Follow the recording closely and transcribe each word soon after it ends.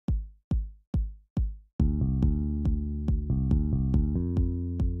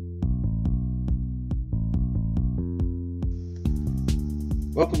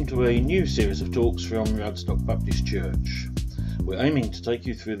Welcome to a new series of talks from Radstock Baptist Church. We're aiming to take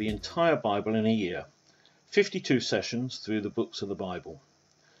you through the entire Bible in a year, 52 sessions through the books of the Bible.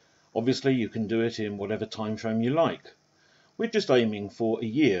 Obviously you can do it in whatever time frame you like. We're just aiming for a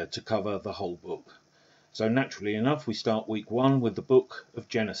year to cover the whole book. So naturally enough we start week 1 with the book of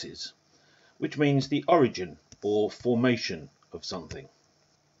Genesis, which means the origin or formation of something.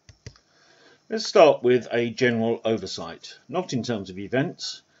 Let's start with a general oversight, not in terms of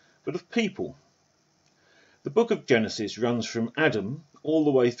events, but of people. The book of Genesis runs from Adam all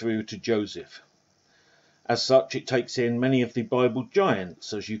the way through to Joseph. As such, it takes in many of the Bible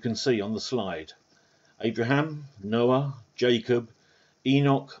giants, as you can see on the slide. Abraham, Noah, Jacob,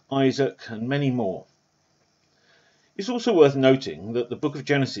 Enoch, Isaac, and many more. It's also worth noting that the book of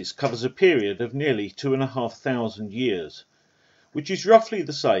Genesis covers a period of nearly 2,500 years, which is roughly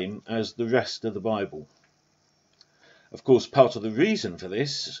the same as the rest of the Bible. Of course, part of the reason for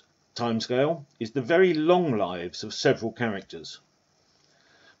this timescale is the very long lives of several characters.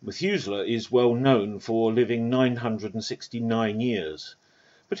 Methuselah is well known for living 969 years,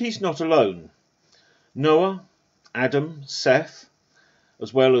 but he's not alone. Noah, Adam, Seth,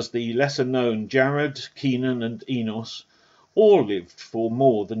 as well as the lesser known Jared, Kenan and Enos, all lived for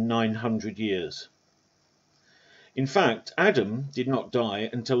more than 900 years. In fact, Adam did not die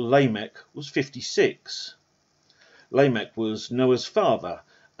until Lamech was 56. Lamech was Noah's father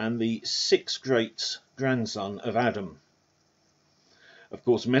and the 6th great grandson of Adam. Of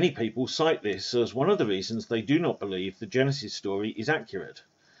course, many people cite this as one of the reasons they do not believe the Genesis story is accurate,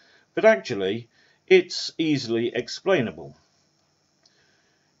 but actually it's easily explainable.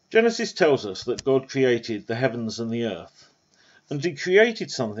 Genesis tells us that God created the heavens and the earth, and he created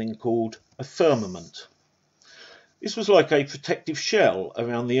something called a firmament. This was like a protective shell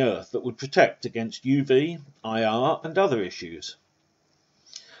around the earth that would protect against UV, IR and other issues.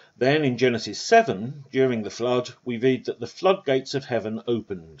 Then in Genesis 7, during the flood, we read that the floodgates of heaven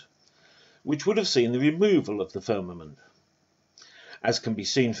opened, which would have seen the removal of the firmament. As can be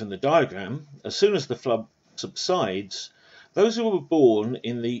seen from the diagram, as soon as the flood subsides, those who were born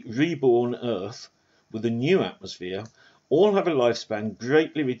in the reborn earth with a new atmosphere all have a lifespan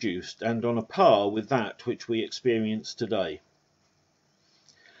greatly reduced and on a par with that which we experience today.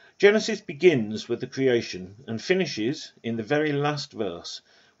 Genesis begins with the creation and finishes in the very last verse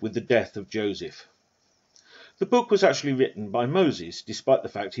with the death of Joseph. The book was actually written by Moses, despite the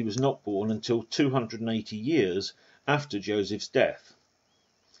fact he was not born until 280 years after Joseph's death.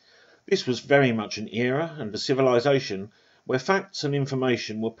 This was very much an era and a civilization where facts and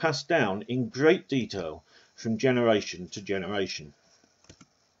information were passed down in great detail from generation to generation.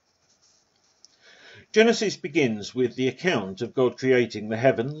 Genesis begins with the account of God creating the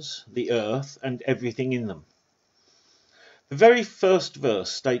heavens, the earth, and everything in them. The very first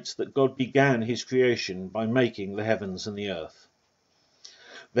verse states that God began his creation by making the heavens and the earth.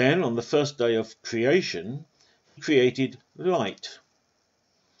 Then, on the first day of creation, he created light.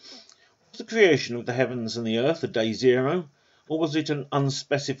 Was the creation of the heavens and the earth a day zero, or was it an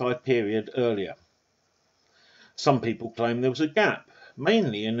unspecified period earlier? Some people claim there was a gap,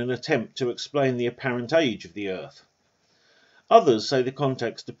 mainly in an attempt to explain the apparent age of the earth. Others say the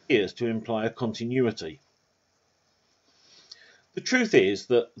context appears to imply a continuity. The truth is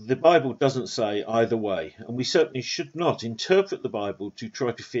that the Bible doesn't say either way, and we certainly should not interpret the Bible to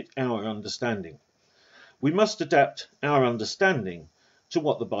try to fit our understanding. We must adapt our understanding to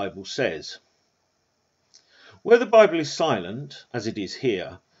what the Bible says. Where the Bible is silent, as it is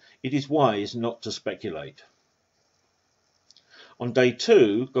here, it is wise not to speculate. On day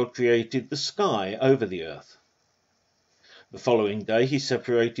 2, God created the sky over the earth. The following day he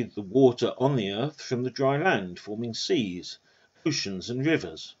separated the water on the earth from the dry land, forming seas, oceans and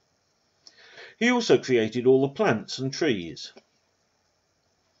rivers. He also created all the plants and trees.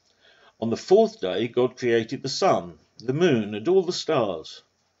 On the 4th day God created the sun, the moon and all the stars.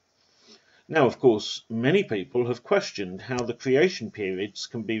 Now, of course, many people have questioned how the creation periods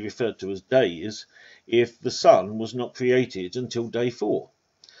can be referred to as days if the sun was not created until day 4.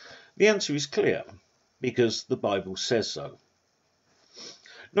 The answer is clear, because the Bible says so.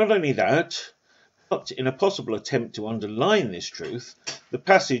 Not only that, but in a possible attempt to underline this truth, the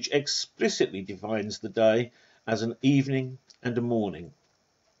passage explicitly defines the day as an evening and a morning.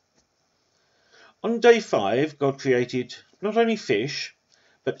 On day 5, God created not only fish,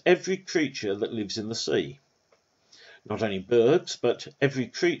 but every creature that lives in the sea. Not only birds, but every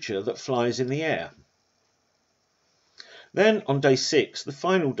creature that flies in the air. Then on day 6, the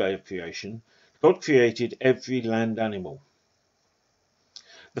final day of creation, God created every land animal.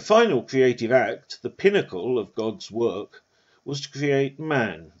 The final creative act, the pinnacle of God's work, was to create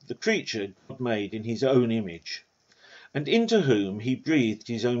man, the creature God made in his own image, and into whom he breathed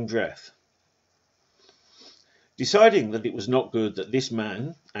his own breath. Deciding that it was not good that this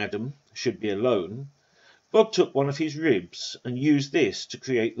man, Adam, should be alone, God took one of his ribs and used this to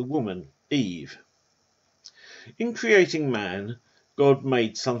create the woman, Eve. In creating man, God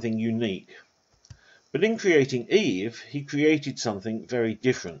made something unique. But in creating Eve, he created something very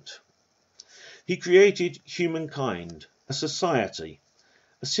different. He created humankind, a society,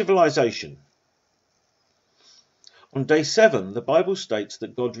 a civilization. On day 7, the Bible states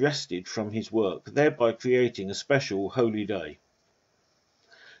that God rested from his work, thereby creating a special holy day.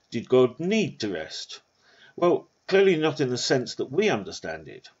 Did God need to rest? Well, clearly not in the sense that we understand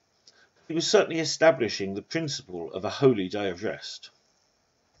it. He was certainly establishing the principle of a holy day of rest.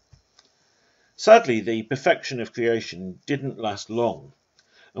 Sadly, the perfection of creation didn't last long,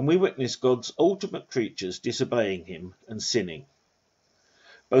 and we witness God's ultimate creatures disobeying him and sinning.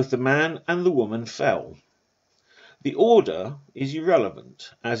 Both the man and the woman fell. The order is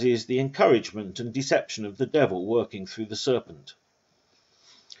irrelevant, as is the encouragement and deception of the devil working through the serpent.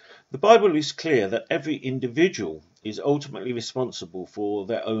 The Bible is clear that every individual is ultimately responsible for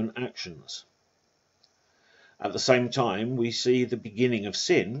their own actions. At the same time we see the beginning of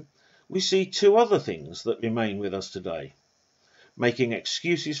sin, we see two other things that remain with us today: making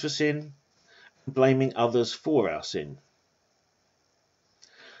excuses for sin and blaming others for our sin.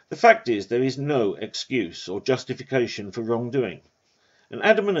 The fact is, there is no excuse or justification for wrongdoing, and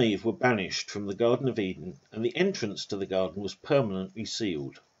Adam and Eve were banished from the Garden of Eden, and the entrance to the garden was permanently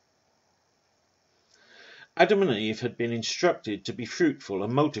sealed. Adam and Eve had been instructed to be fruitful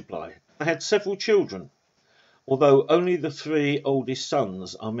and multiply. They had several children, although only the 3 oldest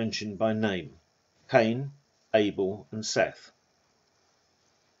sons are mentioned by name: Cain, Abel, and Seth.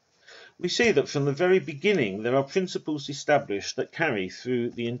 We see that from the very beginning there are principles established that carry through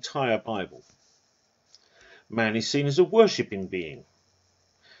the entire Bible. Man is seen as a worshipping being,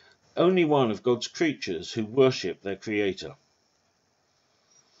 only one of God's creatures who worship their Creator.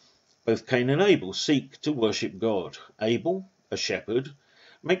 Both Cain and Abel seek to worship God. Abel, a shepherd,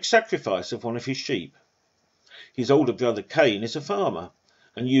 makes sacrifice of one of his sheep. His older brother Cain is a farmer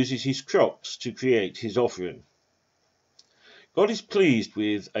and uses his crops to create his offering. God is pleased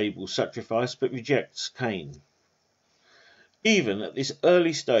with Abel's sacrifice but rejects Cain. Even at this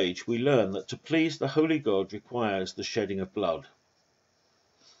early stage we learn that to please the holy God requires the shedding of blood.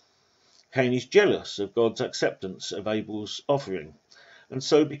 Cain is jealous of God's acceptance of Abel's offering, and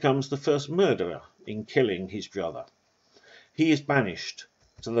so becomes the first murderer in killing his brother. He is banished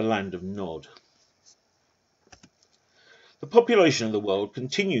to the land of Nod. The population of the world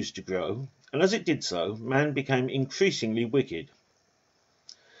continues to grow, and as it did so, man became increasingly wicked.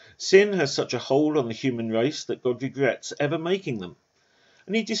 Sin has such a hold on the human race that God regrets ever making them,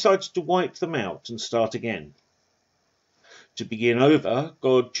 and he decides to wipe them out and start again. To begin over,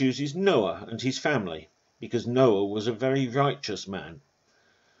 God chooses Noah and his family, because Noah was a very righteous man,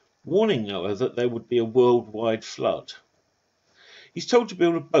 warning Noah that there would be a worldwide flood. He's told to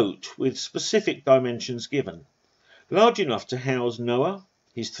build a boat with specific dimensions given, large enough to house Noah,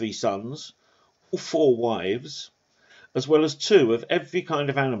 his 3 sons, all 4 wives, as well as 2 of every kind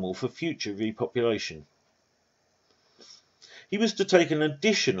of animal for future repopulation. He was to take an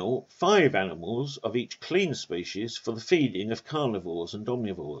additional 5 animals of each clean species for the feeding of carnivores and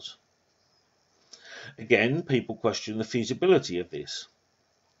omnivores. Again, people question the feasibility of this.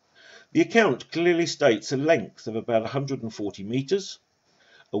 The account clearly states a length of about 140 metres,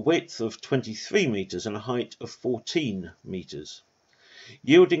 a width of 23 metres and a height of 14 metres,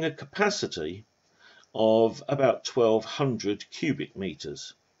 yielding a capacity of about 1200 cubic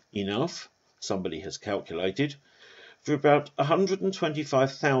metres, enough, somebody has calculated, for about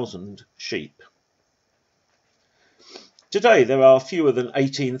 125,000 sheep. Today there are fewer than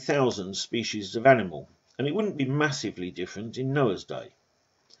 18,000 species of animal, and it wouldn't be massively different in Noah's day.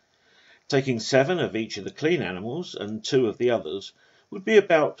 Taking 7 of each of the clean animals and 2 of the others would be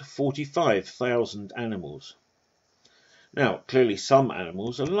about 45,000 animals. Now, clearly some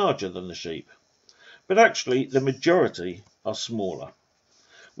animals are larger than the sheep, but actually the majority are smaller,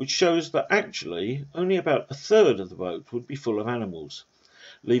 which shows that actually only about 1/3 of the boat would be full of animals,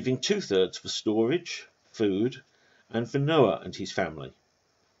 leaving 2/3 for storage, food, and for Noah and his family.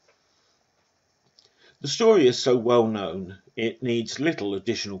 The story is so well known, it needs little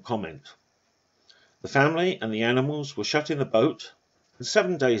additional comment. The family and the animals were shut in the boat, and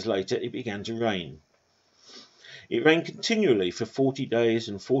 7 days later it began to rain. It rained continually for 40 days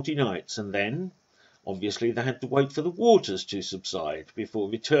and 40 nights, and then, obviously, they had to wait for the waters to subside before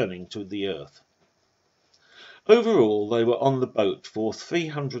returning to the earth. Overall, they were on the boat for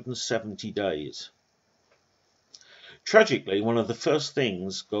 370 days. Tragically, one of the first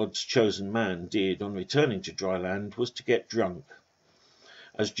things God's chosen man did on returning to dry land was to get drunk.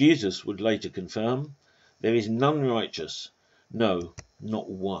 As Jesus would later confirm, there is none righteous, no, not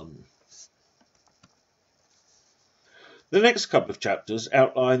one. The next couple of chapters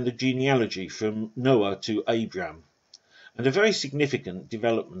outline the genealogy from Noah to Abram, and a very significant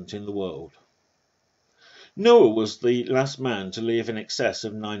development in the world. Noah was the last man to live in excess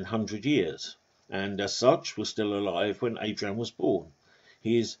of 900 years, and as such was still alive when Abram was born,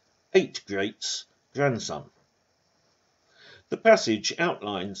 his 8 greats grandson. The passage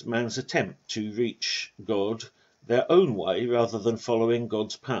outlines man's attempt to reach God their own way rather than following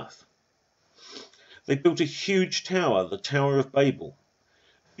God's path. They built a huge tower, the Tower of Babel,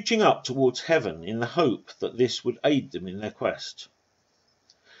 reaching up towards heaven in the hope that this would aid them in their quest.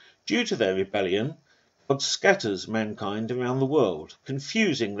 Due to their rebellion, God scatters mankind around the world,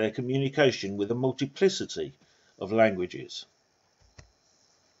 confusing their communication with a multiplicity of languages.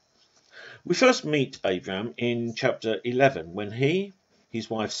 We first meet Abram in chapter 11 when he, his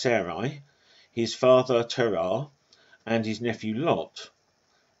wife Sarai, his father Terah, and his nephew Lot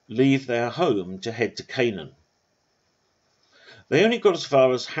leave their home to head to Canaan. They only got as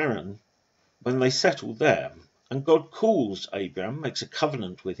far as Haran when they settled there, and God calls Abram, makes a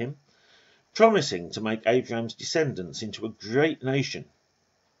covenant with him, promising to make Abram's descendants into a great nation.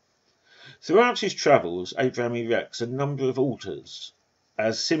 Throughout his travels, Abram erects a number of altars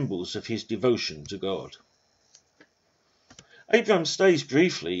as symbols of his devotion to God. Abram stays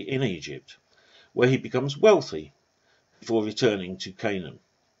briefly in Egypt, where he becomes wealthy, before returning to Canaan.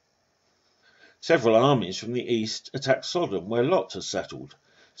 Several armies from the east attack Sodom, where Lot has settled,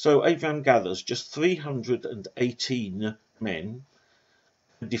 so Abram gathers just 318 men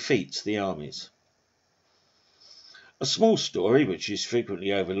and defeats the armies. A small story which is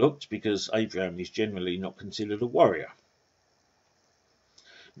frequently overlooked because Abram is generally not considered a warrior.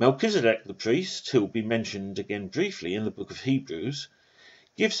 Melchizedek the priest, who will be mentioned again briefly in the book of Hebrews,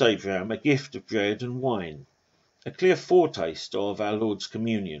 gives Abram a gift of bread and wine, a clear foretaste of our Lord's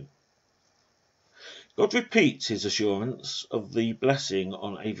communion. God repeats his assurance of the blessing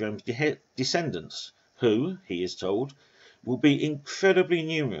on Abram's descendants, who, he is told, will be incredibly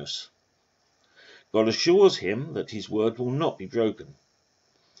numerous. God assures him that his word will not be broken.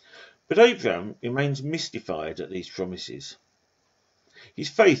 But Abram remains mystified at these promises. His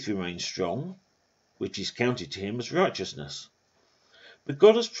faith remains strong, which is counted to him as righteousness. But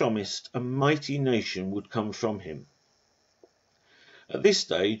God has promised a mighty nation would come from him. At this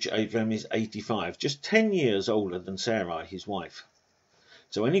stage, Abram is 85, just 10 years older than Sarai, his wife.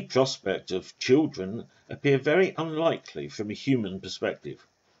 So any prospect of children appear very unlikely from a human perspective.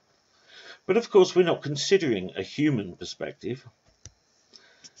 But of course, we're not considering a human perspective.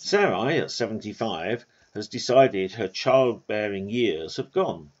 Sarai, at 75, has decided her childbearing years have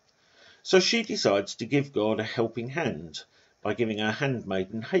gone. So she decides to give God a helping hand by giving her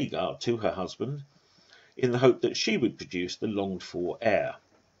handmaiden Hagar to her husband, in the hope that she would produce the longed-for heir.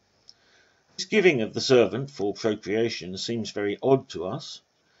 This giving of the servant for procreation seems very odd to us,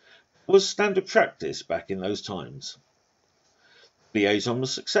 but was standard practice back in those times. The liaison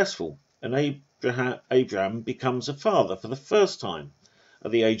was successful, and Abram becomes a father for the first time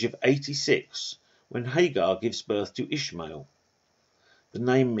at the age of 86, when Hagar gives birth to Ishmael. The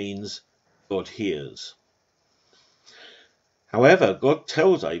name means God hears. However, God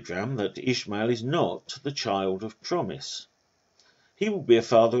tells Abram that Ishmael is not the child of promise. He will be a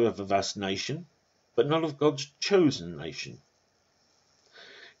father of a vast nation, but not of God's chosen nation.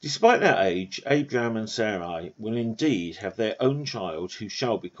 Despite their age, Abram and Sarai will indeed have their own child who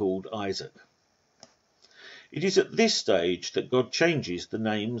shall be called Isaac. It is at this stage that God changes the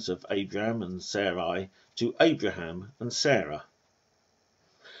names of Abram and Sarai to Abraham and Sarah.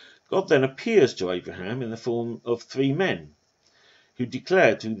 God then appears to Abraham in the form of 3 men, who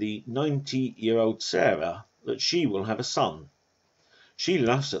declare to the 90-year-old Sarah that she will have a son. She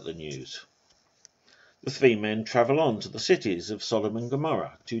laughs at the news. The 3 men travel on to the cities of Sodom and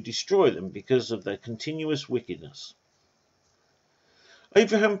Gomorrah to destroy them because of their continuous wickedness.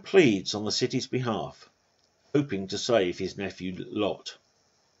 Abraham pleads on the city's behalf, hoping to save his nephew Lot.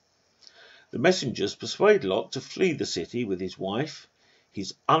 The messengers persuade Lot to flee the city with his wife,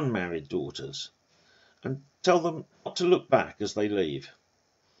 his unmarried daughters, and tell them not to look back as they leave.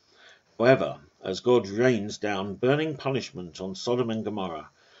 However, as God rains down burning punishment on Sodom and Gomorrah,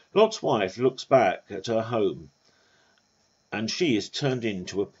 Lot's wife looks back at her home, and she is turned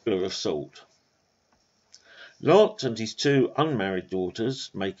into a pillar of salt. Lot and his 2 unmarried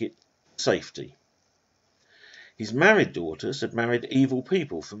daughters make it to safety. His married daughters had married evil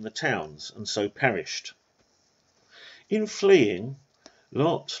people from the towns and so perished. In fleeing,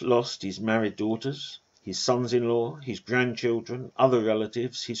 Lot lost his married daughters, his sons-in-law, his grandchildren, other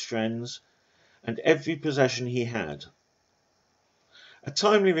relatives, his friends, and every possession he had. A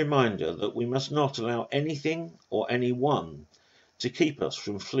timely reminder that we must not allow anything or anyone to keep us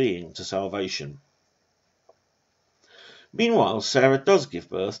from fleeing to salvation. Meanwhile, Sarah does give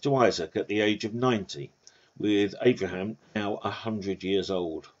birth to Isaac at the age of 90, with Abraham now 100 years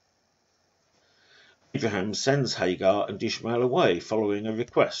old. Abraham sends Hagar and Ishmael away following a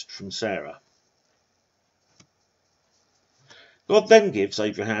request from Sarah. God then gives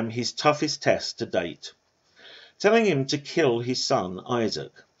Abraham his toughest test to date, telling him to kill his son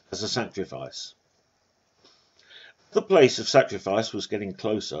Isaac as a sacrifice. The place of sacrifice was getting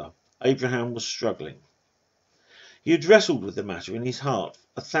closer. Abraham was struggling. He had wrestled with the matter in his heart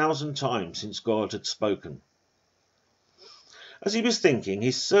 1,000 times since God had spoken. As he was thinking,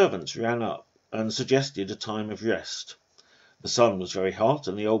 his servants ran up and suggested a time of rest. The sun was very hot,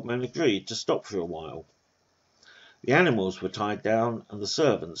 and the old man agreed to stop for a while. The animals were tied down, and the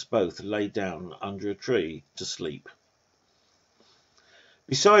servants both lay down under a tree to sleep.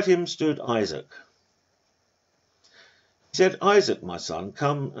 Beside him stood Isaac. He said, "Isaac, my son,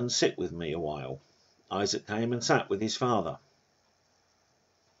 come and sit with me a while." Isaac came and sat with his father.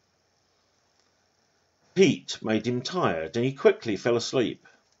 Heat made him tired, and he quickly fell asleep.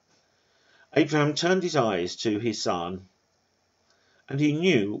 Abraham turned his eyes to his son, and he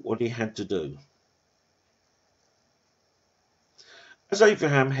knew what he had to do. As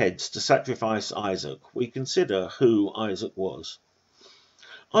Abraham heads to sacrifice Isaac, we consider who Isaac was.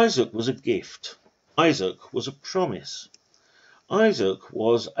 Isaac was a gift. Isaac was a promise. Isaac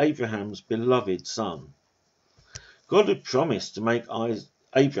was Abraham's beloved son. God had promised to make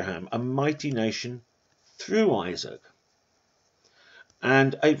Abraham a mighty nation through Isaac.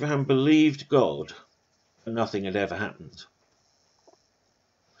 And Abraham believed God, and nothing had ever happened.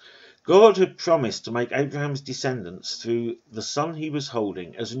 God had promised to make Abraham's descendants through the son he was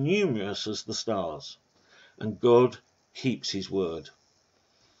holding as numerous as the stars, and God keeps his word.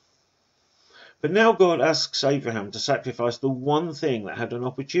 But now God asks Abraham to sacrifice the one thing that had an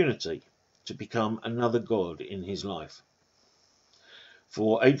opportunity to become another God in his life.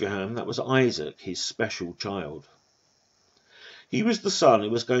 For Abraham, that was Isaac, his special child. He was the son who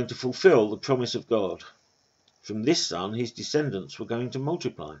was going to fulfill the promise of God. From this son, his descendants were going to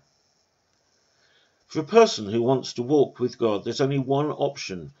multiply. For a person who wants to walk with God, there's only one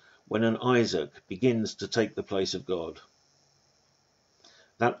option when an Isaac begins to take the place of God.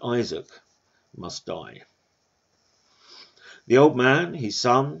 That Isaac must die. The old man, his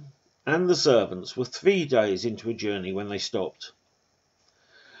son, and the servants were 3 days into a journey when they stopped.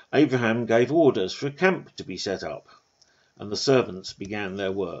 Abraham gave orders for a camp to be set up, and the servants began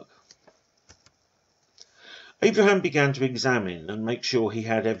their work. Abraham began to examine and make sure he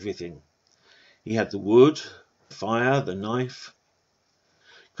had everything. He had the wood, the fire, the knife.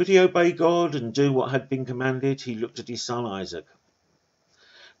 Could he obey God and do what had been commanded? He looked at his son Isaac.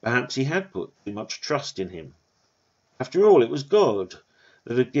 Perhaps he had put too much trust in him. After all, it was God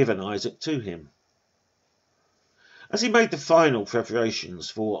that had given Isaac to him. As he made the final preparations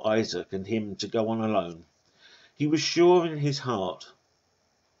for Isaac and him to go on alone, he was sure in his heart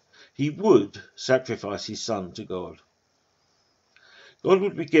he would sacrifice his son to God. God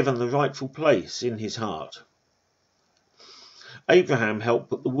would be given the rightful place in his heart. Abraham helped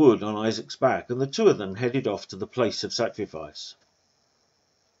put the wood on Isaac's back, and the two of them headed off to the place of sacrifice.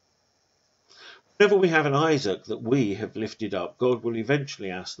 Whenever we have an Isaac that we have lifted up, God will eventually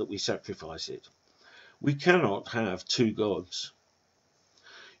ask that we sacrifice it. We cannot have two gods.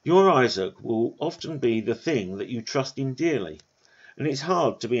 Your Isaac will often be the thing that you trust in dearly, and it's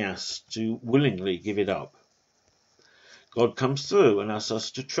hard to be asked to willingly give it up. God comes through and asks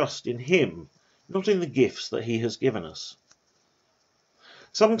us to trust in him, not in the gifts that he has given us.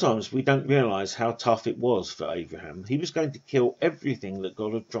 Sometimes we don't realize how tough it was for Abraham. He was going to kill everything that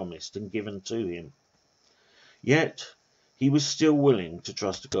God had promised and given to him. Yet he was still willing to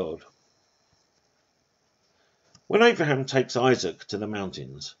trust God. When Abraham takes Isaac to the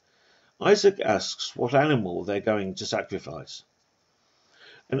mountains, Isaac asks what animal they're going to sacrifice.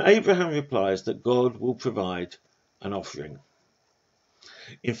 And Abraham replies that God will provide an offering.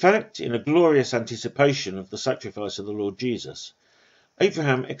 In fact, in a glorious anticipation of the sacrifice of the Lord Jesus,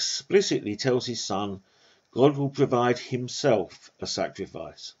 Abraham explicitly tells his son God will provide himself a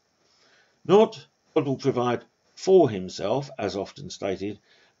sacrifice. Not God will provide for himself, as often stated,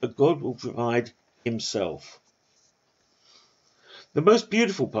 but God will provide himself. The most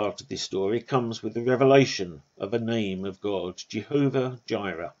beautiful part of this story comes with the revelation of a name of God, Jehovah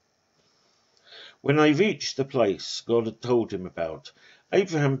Jireh. When they reached the place God had told him about,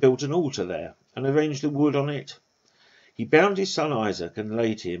 Abraham built an altar there and arranged the wood on it. He bound his son Isaac and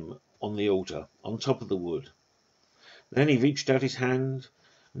laid him on the altar, on top of the wood. Then he reached out his hand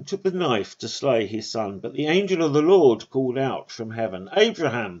and took the knife to slay his son. But the angel of the Lord called out from heaven,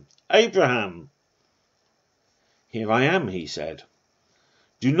 "Abraham, Abraham!" "Here I am," he said.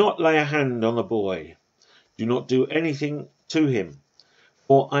 "Do not lay a hand on the boy. Do not do anything to him.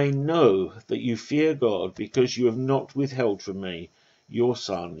 For I know that you fear God, because you have not withheld from me your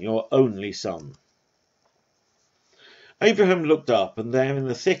son, your only son." Abraham looked up, and there in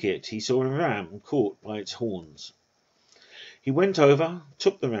the thicket he saw a ram caught by its horns. He went over,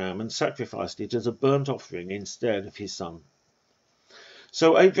 took the ram, and sacrificed it as a burnt offering instead of his son.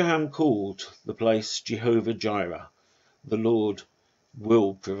 So Abraham called the place Jehovah Jireh, the Lord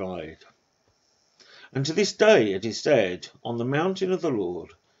will provide. And to this day it is said, on the mountain of the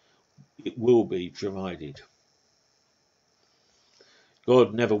Lord it will be provided.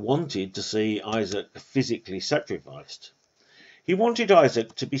 God never wanted to see Isaac physically sacrificed. He wanted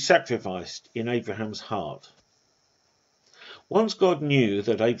Isaac to be sacrificed in Abraham's heart. Once God knew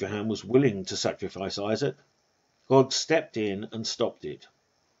that Abraham was willing to sacrifice Isaac, God stepped in and stopped it.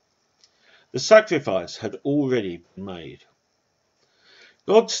 The sacrifice had already been made.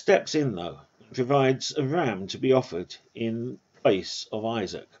 God steps in, though, and provides a ram to be offered in place of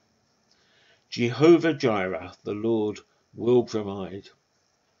Isaac. Jehovah Jireh, the Lord will provide.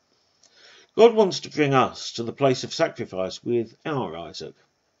 God wants to bring us to the place of sacrifice with our Isaac.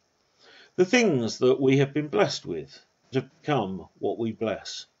 The things that we have been blessed with have become what we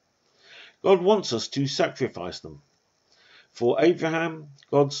bless. God wants us to sacrifice them. For Abraham,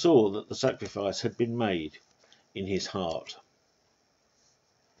 God saw that the sacrifice had been made in his heart.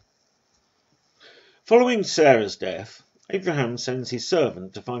 Following Sarah's death, Abraham sends his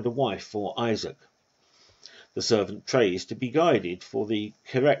servant to find a wife for Isaac. The servant prays to be guided for the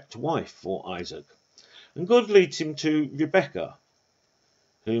correct wife for Isaac, and God leads him to Rebekah,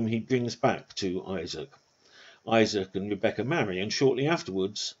 whom he brings back to Isaac. Isaac and Rebekah marry, and shortly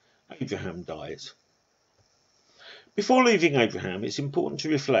afterwards Abraham dies. Before leaving Abraham, it's important to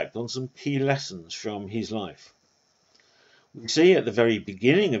reflect on some key lessons from his life. We see at the very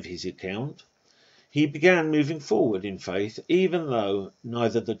beginning of his account, he began moving forward in faith, even though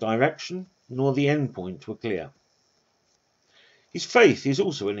neither the direction nor the end point were clear. His faith is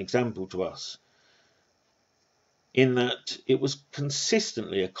also an example to us, in that it was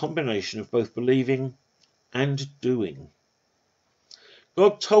consistently a combination of both believing and doing.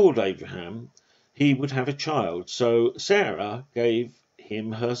 God told Abraham he would have a child, so Sarah gave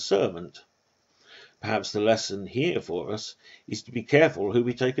him her servant. Perhaps the lesson here for us is to be careful who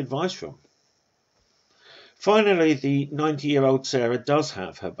we take advice from. Finally, the 90-year-old Sarah does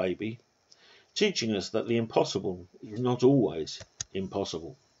have her baby, teaching us that the impossible is not always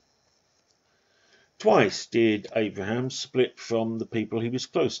impossible. Twice did Abraham split from the people he was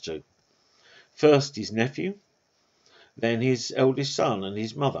close to. First his nephew, then his eldest son and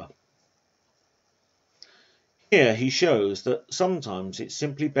his mother. Here he shows that sometimes it's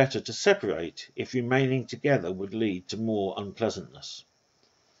simply better to separate if remaining together would lead to more unpleasantness.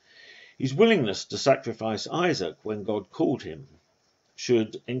 His willingness to sacrifice Isaac when God called him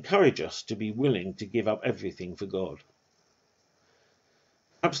should encourage us to be willing to give up everything for God.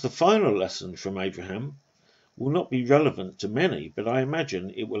 Perhaps the final lesson from Abraham will not be relevant to many, but I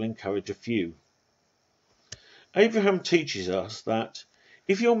imagine it will encourage a few. Abraham teaches us that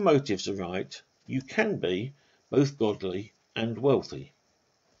if your motives are right, you can be both godly and wealthy.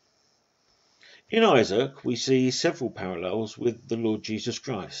 In Isaac, we see several parallels with the Lord Jesus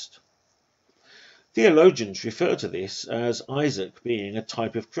Christ. Theologians refer to this as Isaac being a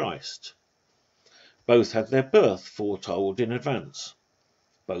type of Christ. Both had their birth foretold in advance.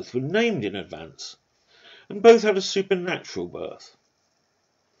 Both were named in advance. And both had a supernatural birth.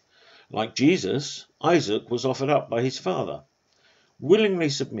 Like Jesus, Isaac was offered up by his father, willingly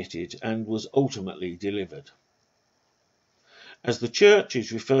submitted, and was ultimately delivered. As the church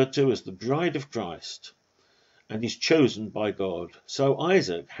is referred to as the bride of Christ and is chosen by God, so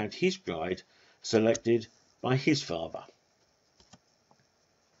Isaac had his bride selected by his father.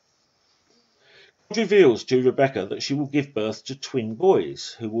 God reveals to Rebekah that she will give birth to twin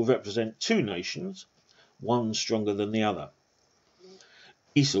boys who will represent two nations, one stronger than the other.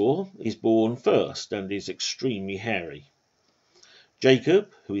 Esau is born first and is extremely hairy.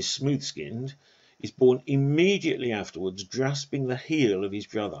 Jacob, who is smooth-skinned, is born immediately afterwards, grasping the heel of his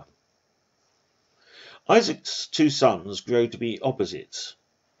brother. Isaac's two sons grow to be opposites.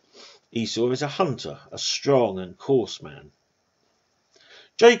 Esau is a hunter, a strong and coarse man.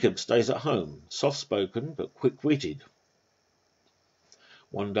 Jacob stays at home, soft-spoken but quick-witted.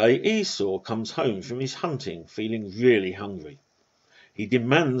 One day Esau comes home from his hunting feeling really hungry. He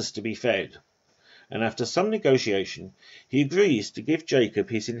demands to be fed, and after some negotiation he agrees to give Jacob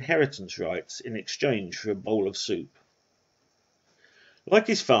his inheritance rights in exchange for a bowl of soup. Like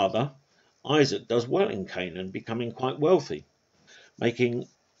his father, Isaac does well in Canaan, becoming quite wealthy, making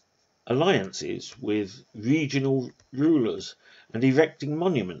alliances with regional rulers and erecting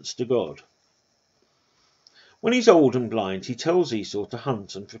monuments to God. When he's old and blind, he tells Esau to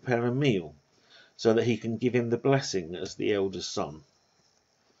hunt and prepare a meal so that he can give him the blessing as the eldest son.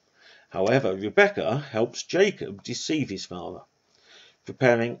 However, Rebekah helps Jacob deceive his father,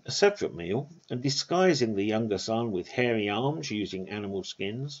 preparing a separate meal and disguising the younger son with hairy arms using animal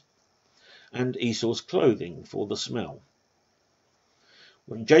skins and Esau's clothing for the smell.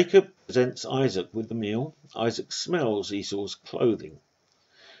 When Jacob presents Isaac with the meal, Isaac smells Esau's clothing,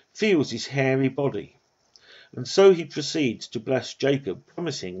 feels his hairy body, and so he proceeds to bless Jacob,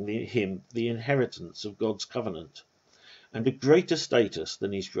 promising him the inheritance of God's covenant and a greater status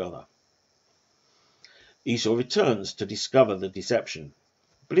than his brother. Esau returns to discover the deception,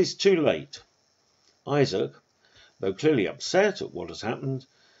 but it's too late. Isaac, though clearly upset at what has happened,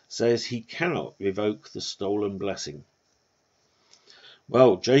 says he cannot revoke the stolen blessing.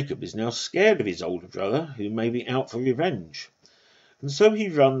 Well, Jacob is now scared of his older brother, who may be out for revenge, and so he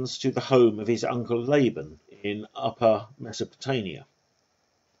runs to the home of his uncle Laban in Upper Mesopotamia.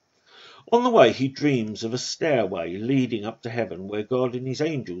 On the way he dreams of a stairway leading up to heaven where God and his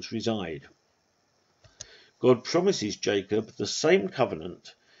angels reside. God promises Jacob the same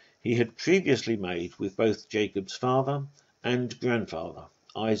covenant he had previously made with both Jacob's father and grandfather,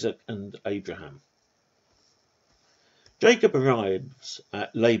 Isaac and Abraham. Jacob arrives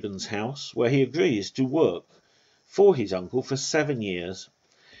at Laban's house, where he agrees to work for his uncle for 7 years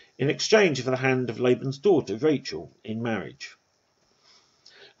in exchange for the hand of Laban's daughter Rachel in marriage.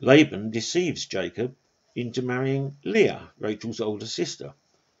 Laban deceives Jacob into marrying Leah, Rachel's older sister,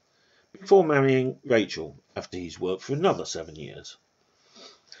 before marrying Rachel after he's worked for another 7 years.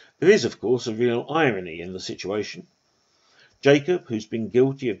 There is, of course, a real irony in the situation. Jacob, who's been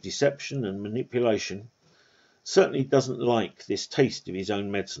guilty of deception and manipulation, certainly doesn't like this taste of his own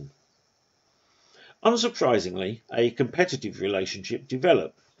medicine. Unsurprisingly, a competitive relationship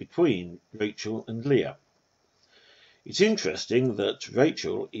developed between Rachel and Leah. It's interesting that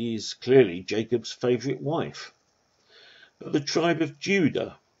Rachel is clearly Jacob's favourite wife, but the tribe of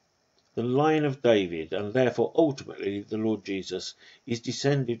Judah, the line of David, and therefore ultimately the Lord Jesus, is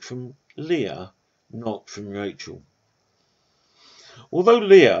descended from Leah, not from Rachel. Although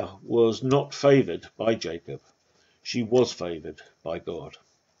Leah was not favoured by Jacob, she was favoured by God.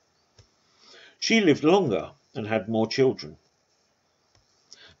 She lived longer and had more children.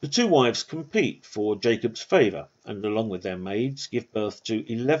 The two wives compete for Jacob's favour and, along with their maids, give birth to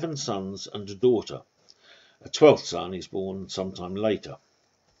 11 sons and a daughter. A 12th son is born sometime later.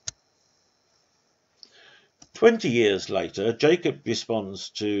 20 years later, Jacob responds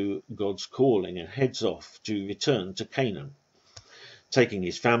to God's calling and heads off to return to Canaan, taking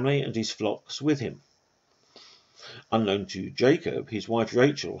his family and his flocks with him. Unknown to Jacob, his wife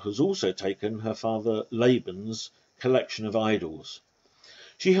Rachel has also taken her father Laban's collection of idols.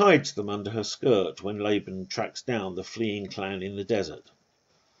 She hides them under her skirt when Laban tracks down the fleeing clan in the desert.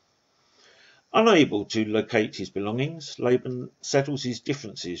 Unable to locate his belongings, Laban settles his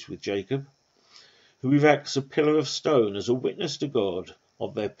differences with Jacob, who erects a pillar of stone as a witness to God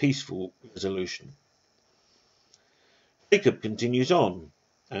of their peaceful resolution. Jacob continues on,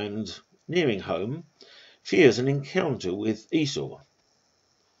 and, nearing home, fears an encounter with Esau.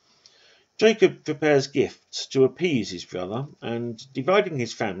 Jacob prepares gifts to appease his brother, and, dividing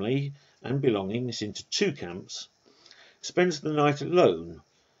his family and belongings into 2 camps, spends the night alone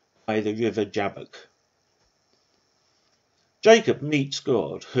by the river Jabbok. Jacob meets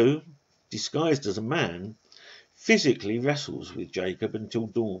God, who, disguised as a man, physically wrestles with Jacob until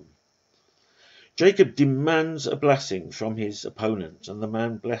dawn. Jacob demands a blessing from his opponent, and the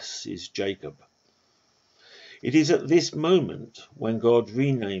man blesses Jacob. It is at this moment when God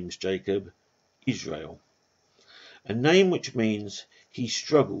renames Jacob Israel, a name which means he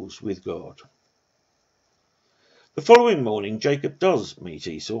struggles with God. The following morning, Jacob does meet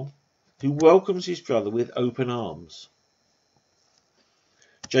Esau, who welcomes his brother with open arms.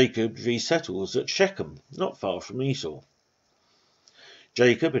 Jacob resettles at Shechem, not far from Esau.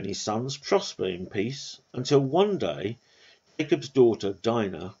 Jacob and his sons prosper in peace until one day Jacob's daughter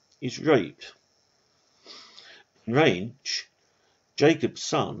Dinah is raped. Range, Jacob's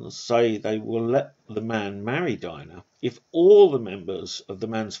sons say they will let the man marry Dinah if all the members of the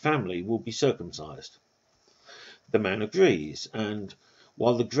man's family will be circumcised. The man agrees, and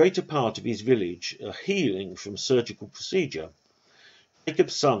while the greater part of his village are healing from surgical procedure,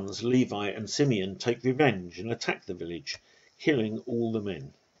 Jacob's sons Levi and Simeon take revenge and attack the village, killing all the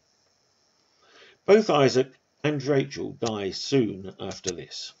men. Both Isaac and Rachel die soon after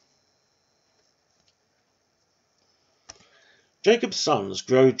this. Jacob's sons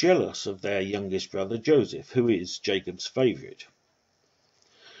grow jealous of their youngest brother Joseph, who is Jacob's favourite.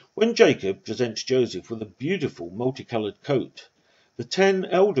 When Jacob presents Joseph with a beautiful multicoloured coat, the 10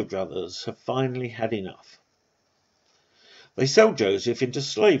 elder brothers have finally had enough. They sell Joseph into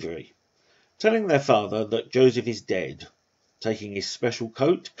slavery, telling their father that Joseph is dead, taking his special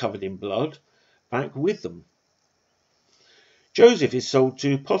coat covered in blood back with them. Joseph is sold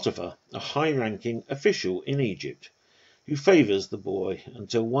to Potiphar, a high-ranking official in Egypt, who favours the boy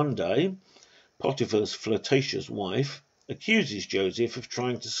until one day Potiphar's flirtatious wife accuses Joseph of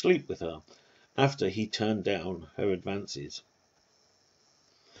trying to sleep with her after he turned down her advances.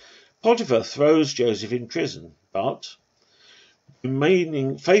 Potiphar throws Joseph in prison, but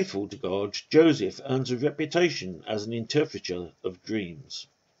remaining faithful to God, Joseph earns a reputation as an interpreter of dreams.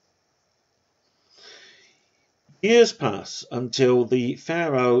 Years pass until the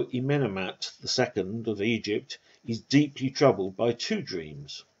Pharaoh Amenemhat II of Egypt is deeply troubled by 2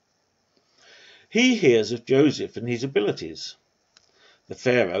 dreams. He hears of Joseph and his abilities. The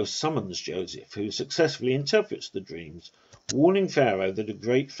Pharaoh summons Joseph, who successfully interprets the dreams, warning Pharaoh that a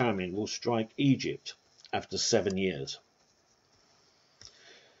great famine will strike Egypt after 7 years.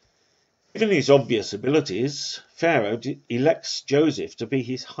 Given his obvious abilities, Pharaoh elects Joseph to be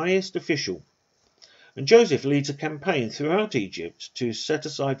his highest official, and Joseph leads a campaign throughout Egypt to set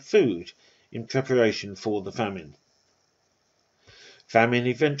aside food in preparation for the famine. Famine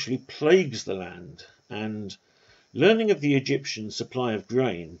eventually plagues the land, and learning of the Egyptian supply of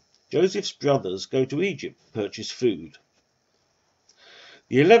grain, Joseph's brothers go to Egypt to purchase food.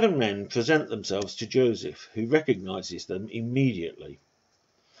 The 11 men present themselves to Joseph, who recognizes them immediately.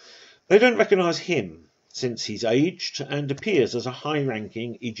 They don't recognize him, since he's aged and appears as a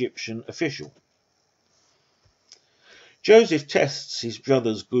high-ranking Egyptian official. Joseph tests his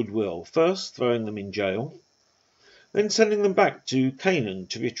brothers' goodwill, first throwing them in jail, then sending them back to Canaan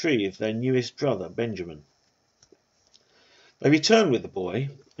to retrieve their newest brother, Benjamin. They return with the boy,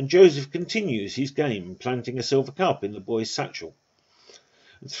 and Joseph continues his game, planting a silver cup in the boy's satchel,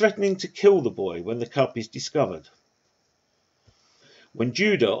 and threatening to kill the boy when the cup is discovered. When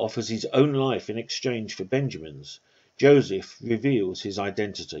Judah offers his own life in exchange for Benjamin's, Joseph reveals his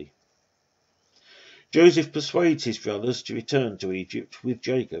identity. Joseph persuades his brothers to return to Egypt with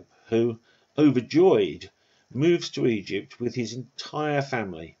Jacob, who, overjoyed, moves to Egypt with his entire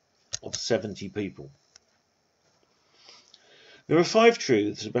family of 70 people. There are 5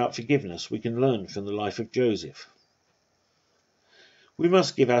 truths about forgiveness we can learn from the life of Joseph. We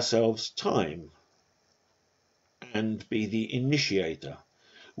must give ourselves time and be the initiator.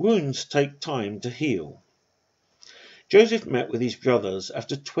 Wounds take time to heal. Joseph met with his brothers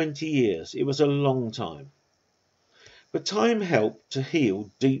after 20 years. It was a long time. But time helped to heal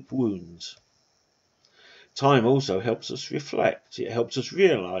deep wounds. Time also helps us reflect. It helps us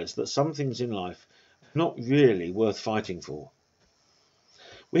realise that some things in life are not really worth fighting for.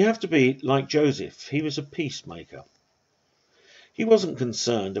 We have to be like Joseph. He was a peacemaker. He wasn't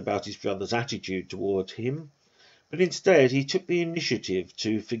concerned about his brother's attitude toward him, but instead he took the initiative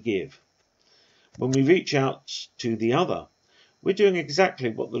to forgive. When we reach out to the other, we're doing exactly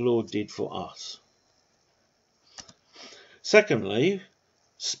what the Lord did for us. Secondly,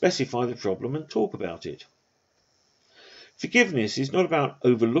 specify the problem and talk about it. Forgiveness is not about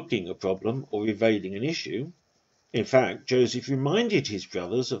overlooking a problem or evading an issue. In fact, Joseph reminded his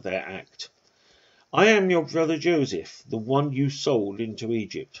brothers of their act. I am your brother Joseph, the one you sold into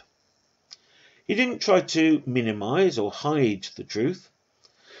Egypt. He didn't try to minimize or hide the truth,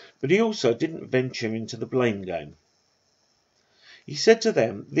 but he also didn't venture into the blame game. He said to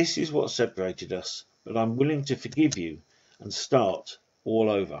them, this is what separated us, but I'm willing to forgive you and start all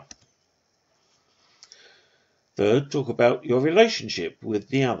over. Third, talk about your relationship with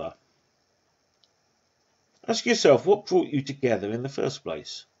the other. Ask yourself what brought you together in the first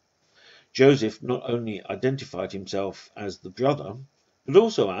place. Joseph not only identified himself as the brother, but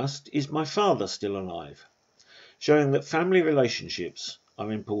also asked, is my father still alive? Showing that family relationships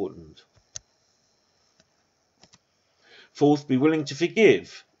are important. Fourth, be willing to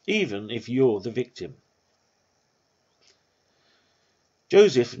forgive, even if you're the victim.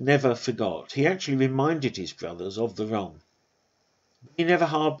 Joseph never forgot. He actually reminded his brothers of the wrong. He never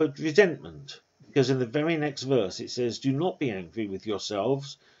harboured resentment, because in the very next verse it says, "Do not be angry with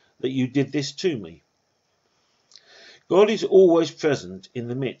yourselves that you did this to me." God is always present in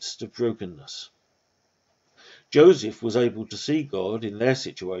the midst of brokenness. Joseph was able to see God in their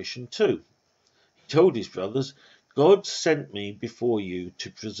situation too. He told his brothers, "God sent me before you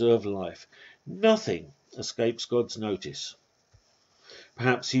to preserve life. Nothing escapes God's notice."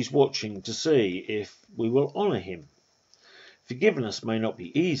 Perhaps he's watching to see if we will honour him. Forgiveness may not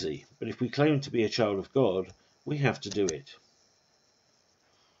be easy, but if we claim to be a child of God, we have to do it.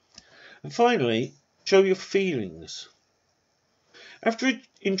 And finally, show your feelings. After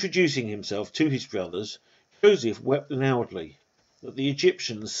introducing himself to his brothers, Joseph wept loudly, that the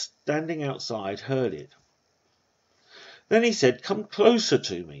Egyptians standing outside heard it. Then he said, "Come closer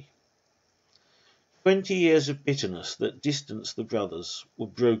to me." 20 years of bitterness that distanced the brothers were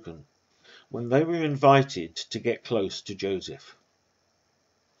broken when they were invited to get close to Joseph.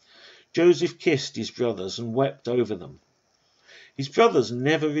 Joseph kissed his brothers and wept over them. His brothers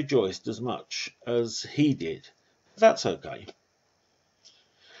never rejoiced as much as he did. That's okay.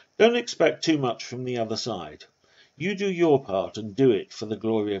 Don't expect too much from the other side. You do your part and do it for the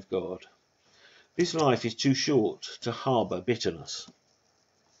glory of God. This life is too short to harbour bitterness.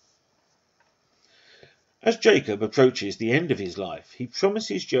 As Jacob approaches the end of his life, he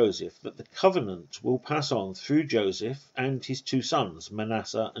promises Joseph that the covenant will pass on through Joseph and his two sons,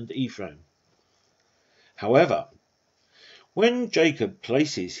 Manasseh and Ephraim. However, when Jacob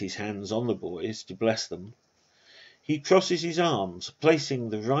places his hands on the boys to bless them, he crosses his arms, placing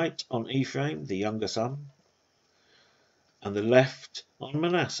the right on Ephraim, the younger son, and the left on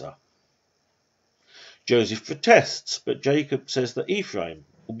Manasseh. Joseph protests, but Jacob says that Ephraim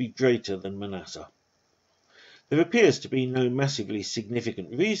will be greater than Manasseh. There appears to be no massively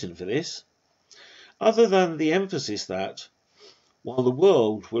significant reason for this, other than the emphasis that, while the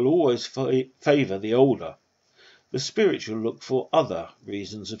world will always favour the older, the spiritual look for other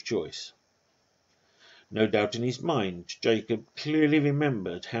reasons of choice. No doubt in his mind, Jacob clearly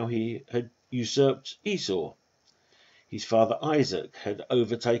remembered how he had usurped Esau. His father Isaac had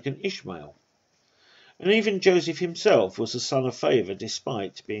overtaken Ishmael. And even Joseph himself was a son of favour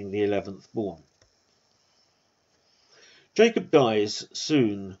despite being the 11th born. Jacob dies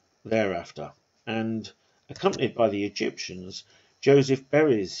soon thereafter, and, accompanied by the Egyptians, Joseph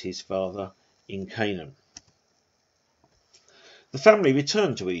buries his father in Canaan. The family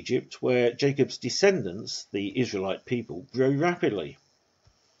returned to Egypt, where Jacob's descendants, the Israelite people, grow rapidly.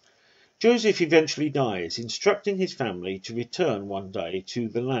 Joseph eventually dies, instructing his family to return one day to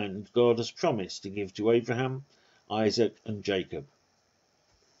the land God has promised to give to Abraham, Isaac, and Jacob.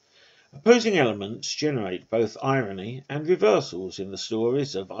 Opposing elements generate both irony and reversals in the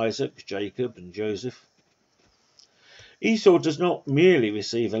stories of Isaac, Jacob, and Joseph. Esau does not merely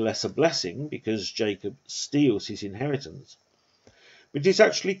receive a lesser blessing because Jacob steals his inheritance, but is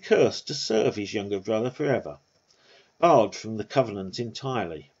actually cursed to serve his younger brother forever, barred from the covenant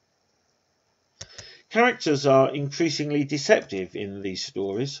entirely. Characters are increasingly deceptive in these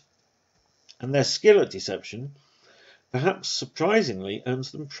stories, and their skill at deception, perhaps surprisingly,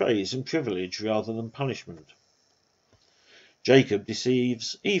 earns them praise and privilege rather than punishment. Jacob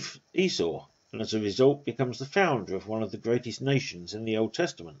deceives Esau, and as a result becomes the founder of one of the greatest nations in the Old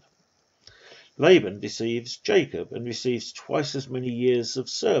Testament. Laban deceives Jacob and receives twice as many years of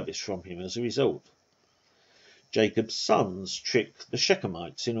service from him as a result. Jacob's sons trick the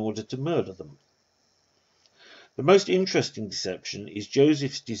Shechemites in order to murder them. The most interesting deception is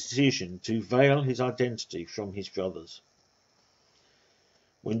Joseph's decision to veil his identity from his brothers.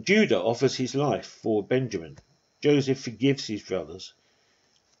 When Judah offers his life for Benjamin, Joseph forgives his brothers.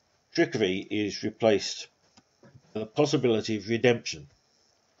 Trickery is replaced by the possibility of redemption,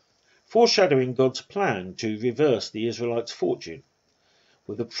 foreshadowing God's plan to reverse the Israelites' fortune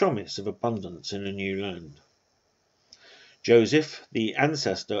with a promise of abundance in a new land. Joseph, the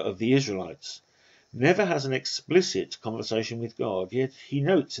ancestor of the Israelites, never has an explicit conversation with God, yet he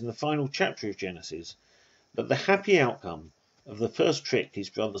notes in the final chapter of Genesis that the happy outcome of the first trick his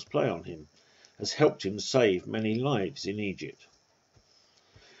brothers play on him has helped him save many lives in Egypt.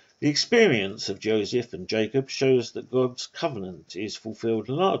 The experience of Joseph and Jacob shows that God's covenant is fulfilled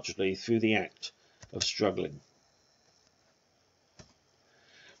largely through the act of struggling.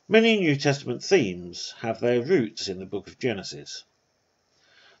 Many New Testament themes have their roots in the book of Genesis.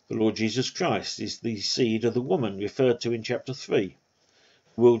 The Lord Jesus Christ is the seed of the woman referred to in chapter 3,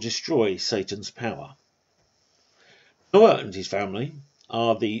 who will destroy Satan's power. Noah and his family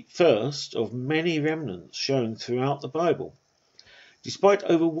are the first of many remnants shown throughout the Bible. Despite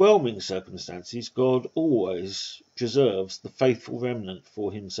overwhelming circumstances, God always preserves the faithful remnant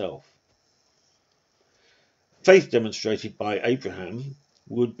for himself. Faith demonstrated by Abraham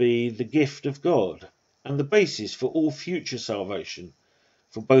would be the gift of God and the basis for all future salvation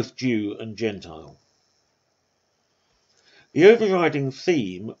for both Jew and Gentile. The overriding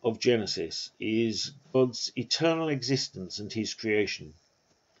theme of Genesis is God's eternal existence and his creation.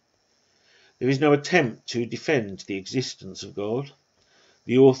 There is no attempt to defend the existence of God.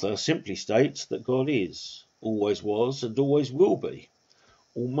 The author simply states that God is, always was, and always will be,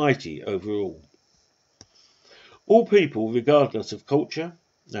 almighty over all. All people, regardless of culture,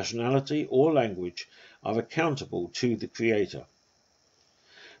 nationality, or language, are accountable to the Creator.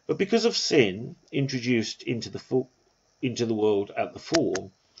 But because of sin introduced into the world at the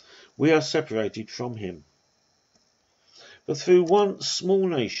fall, we are separated from him. But through one small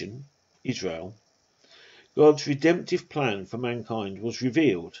nation, Israel, God's redemptive plan for mankind was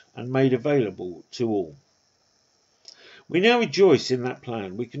revealed and made available to all. We now rejoice in that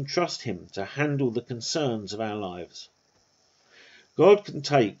plan. We can trust him to handle the concerns of our lives. God can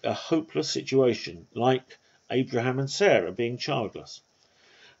take a hopeless situation like Abraham and Sarah being childless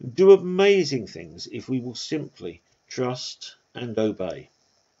and do amazing things if we will simply trust and obey.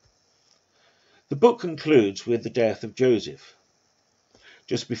 The book concludes with the death of Joseph.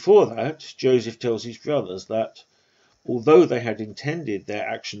 Just before that, Joseph tells his brothers that although they had intended their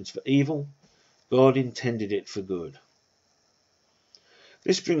actions for evil, God intended it for good.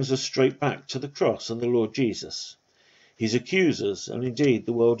 This brings us straight back to the cross and the Lord Jesus. His accusers, and indeed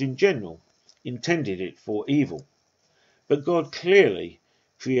the world in general, intended it for evil, but God clearly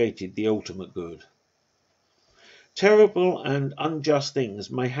created the ultimate good. Terrible and unjust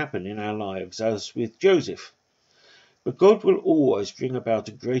things may happen in our lives, as with Joseph, but God will always bring about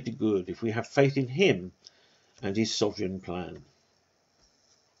a greater good if we have faith in him and his sovereign plan.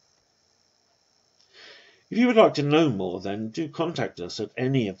 If you would like to know more, then do contact us at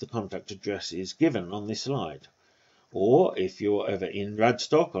any of the contact addresses given on this slide. Or if you're ever in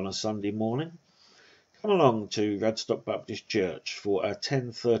Radstock on a Sunday morning, come along to Radstock Baptist Church for our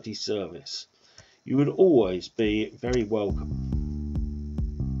 10:30 service. You would always be very welcome.